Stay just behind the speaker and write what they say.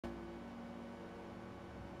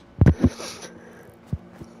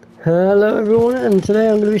Hello everyone, and today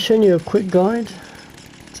I'm going to be showing you a quick guide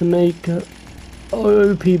to make a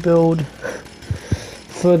OP build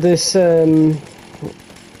for this really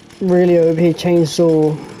OP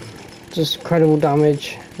chainsaw. Just incredible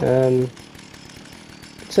damage.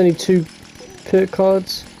 It's only 2 perk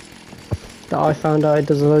cards that I found out it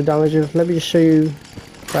does a lot of damage with. Let me just show you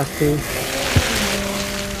exactly.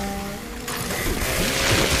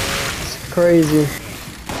 It's crazy.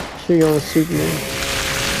 I'll show you on the Superman.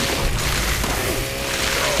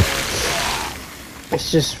 It's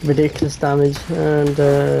just ridiculous damage, and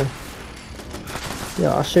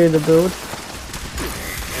yeah, I'll show you the build.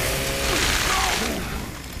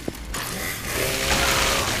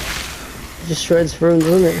 It just shreds through them,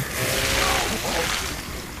 doesn't it?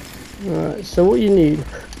 Alright, so what you need,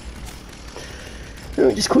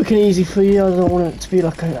 just quick and easy for you. I don't want it to be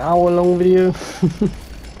like an hour-long video.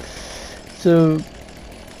 So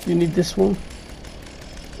you need this one.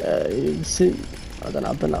 You can see, I don't know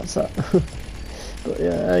how to pronounce that. But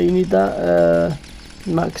yeah, you need that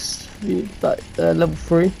max, level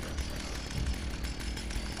 3,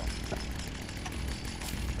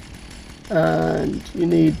 and you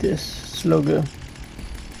need this slugger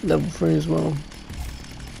level 3 as well.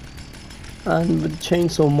 And with the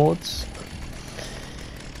chainsaw mods,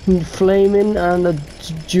 you need flaming and a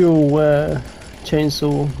dual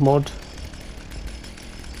chainsaw mod.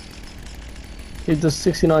 It does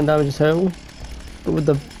 69 damage as hell, but with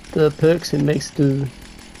the perks it makes it do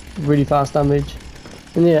really fast damage.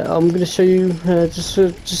 And yeah, I'm gonna show you just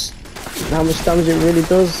how much damage it really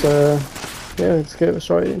does. Yeah, let's get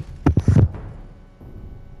straight in.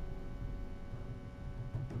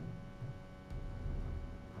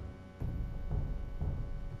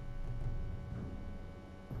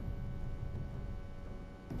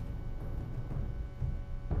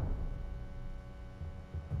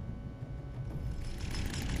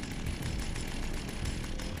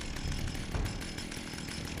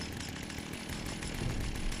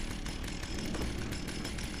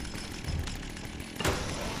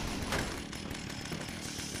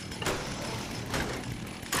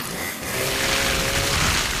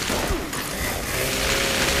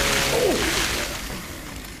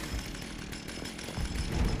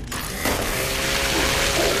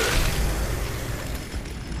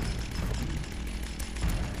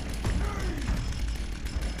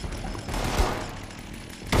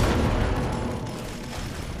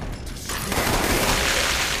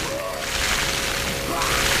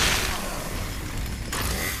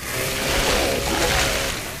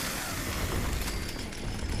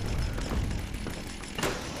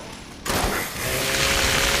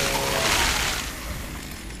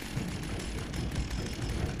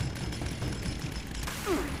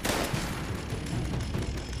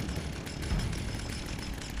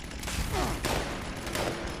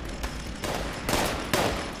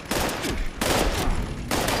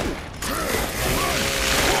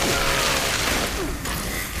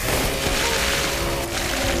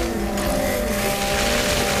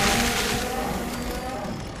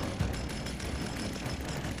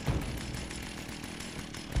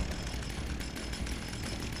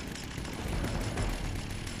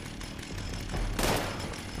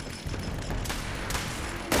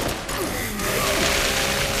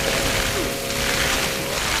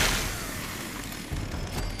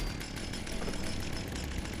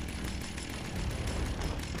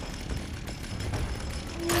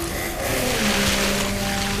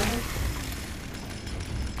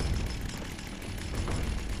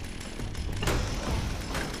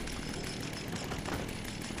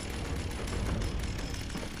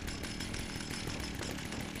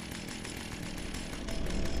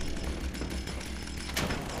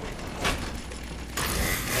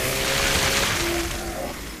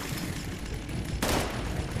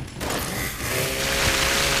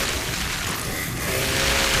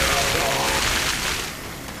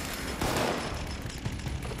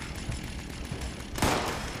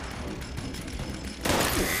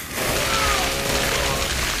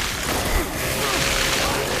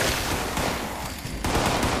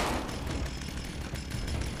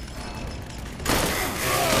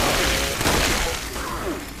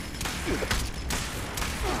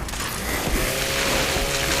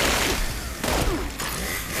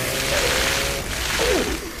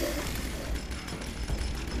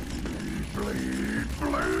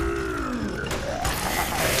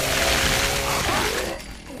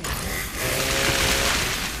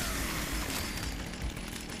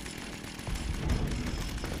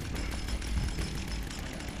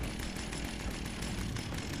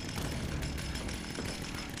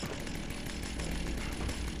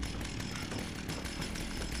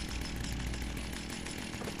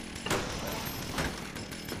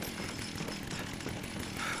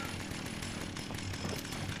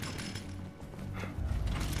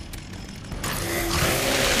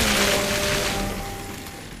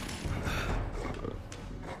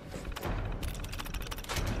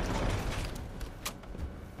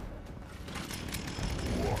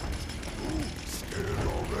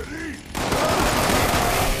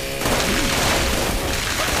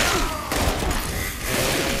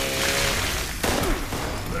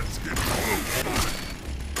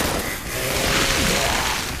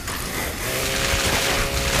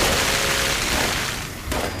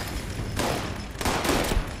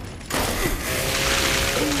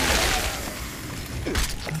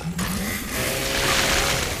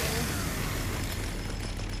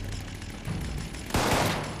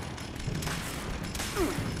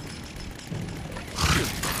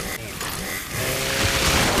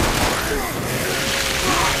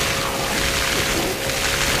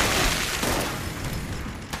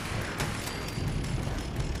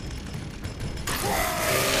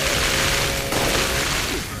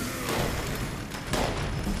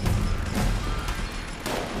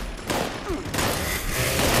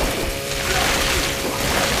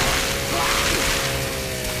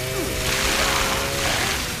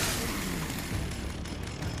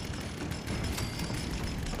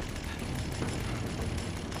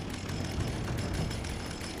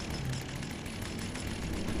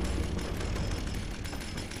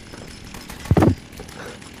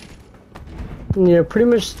 Yeah, pretty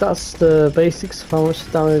much that's the basics of how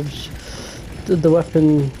much damage the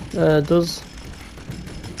weapon does.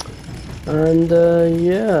 And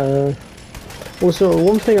yeah, also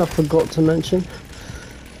one thing I forgot to mention,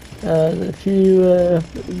 if you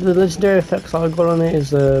the legendary effects I got on it is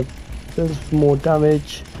does more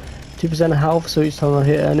damage, 2% health, so each time I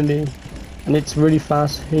hit an enemy, and it's really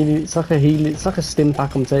fast. It's like a stim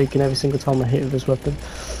pack I'm taking every single time I hit with this weapon.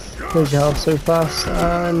 Heals your health so fast,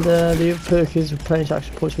 and the other perk is replenish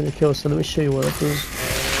action points when you kill. So let me show you what that does.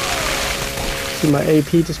 See, my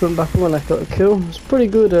AP just went back when I got a kill. It's pretty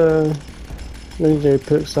good legendary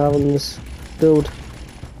perks to have on this build.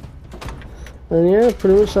 And yeah,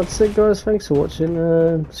 pretty much that's it, guys. Thanks for watching.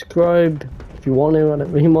 Subscribe if you want to, I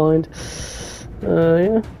don't really mind.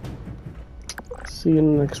 Yeah, see you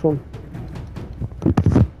in the next one.